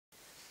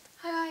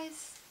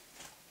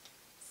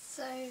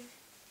So,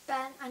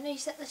 Ben, I know you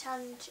set the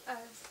challenge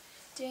of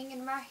doing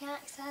an American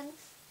accent,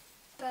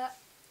 but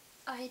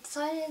I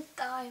decided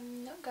that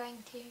I'm not going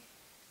to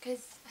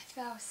because I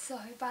fail so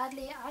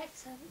badly at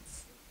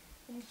accents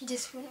and you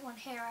just wouldn't want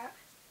to hear it.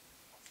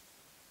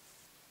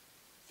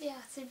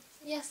 Yeah, so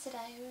yesterday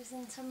I was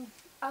in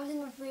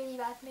a really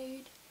bad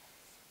mood,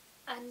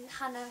 and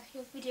Hannah,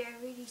 your video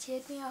really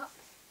cheered me up.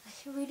 I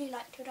really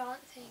liked your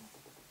dancing.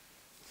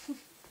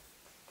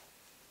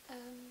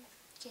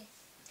 Okay.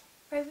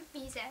 Favourite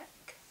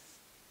music?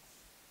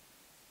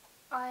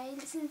 I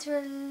listen to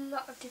a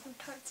lot of different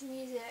types of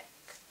music.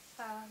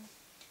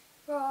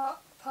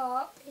 Rock,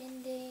 pop,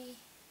 indie,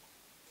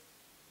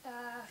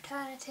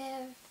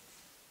 alternative,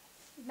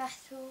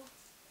 metal.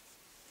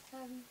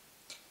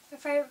 My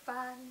favourite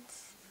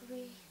bands,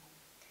 probably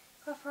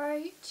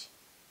Cockroach.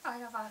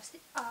 I love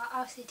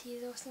Our City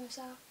is awesome as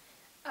well.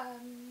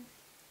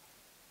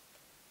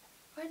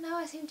 Right now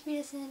I seem to be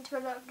listening to a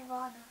lot of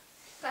Nirvana,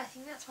 but I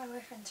think that's my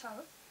boyfriend's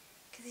fault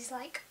because he's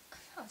like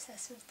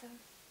obsessed with them.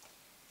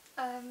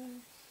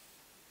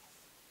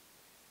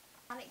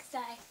 Alex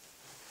Day.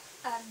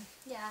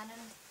 Yeah, and a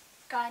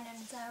guy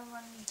named Zevin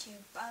on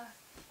YouTube.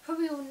 You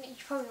probably all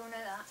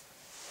know that.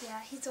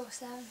 Yeah, he's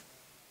awesome.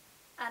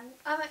 And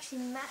I've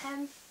actually met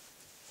him.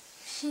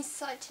 He's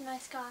such a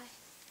nice guy.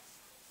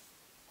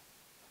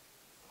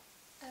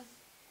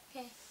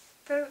 Okay,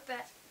 favourite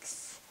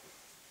books.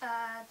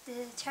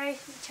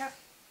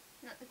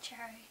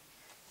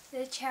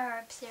 The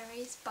Cherub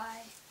series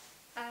by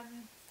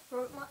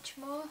Wrote Much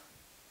More.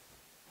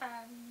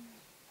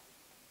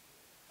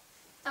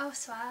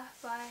 Elsewhere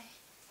by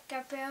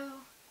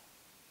Gabrielle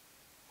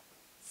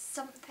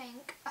something.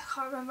 I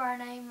can't remember her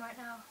name right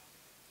now.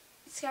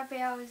 It's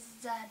Gabrielle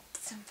Z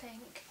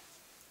something.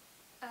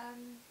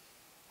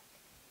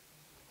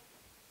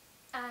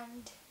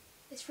 And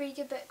this really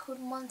good book called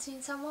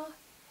Monsoon Summer,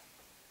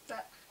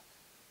 but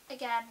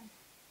again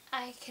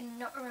I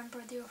cannot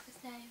remember the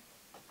author's name.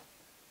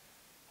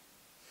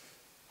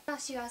 I'll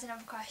ask you guys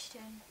another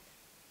question.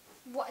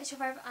 What is your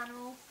favourite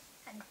animal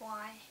and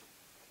why?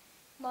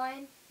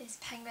 Mine is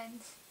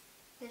penguins.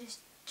 They're just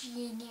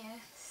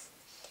genius.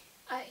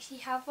 I actually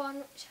have one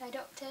which I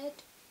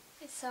adopted.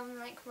 It's some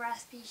like rare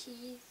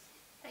species,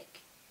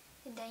 like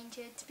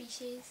endangered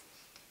species,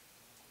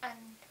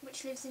 and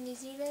which lives in New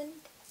Zealand.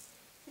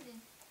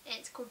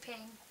 It's called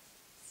Ping.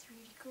 It's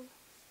really cool.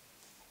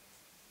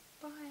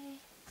 Bye.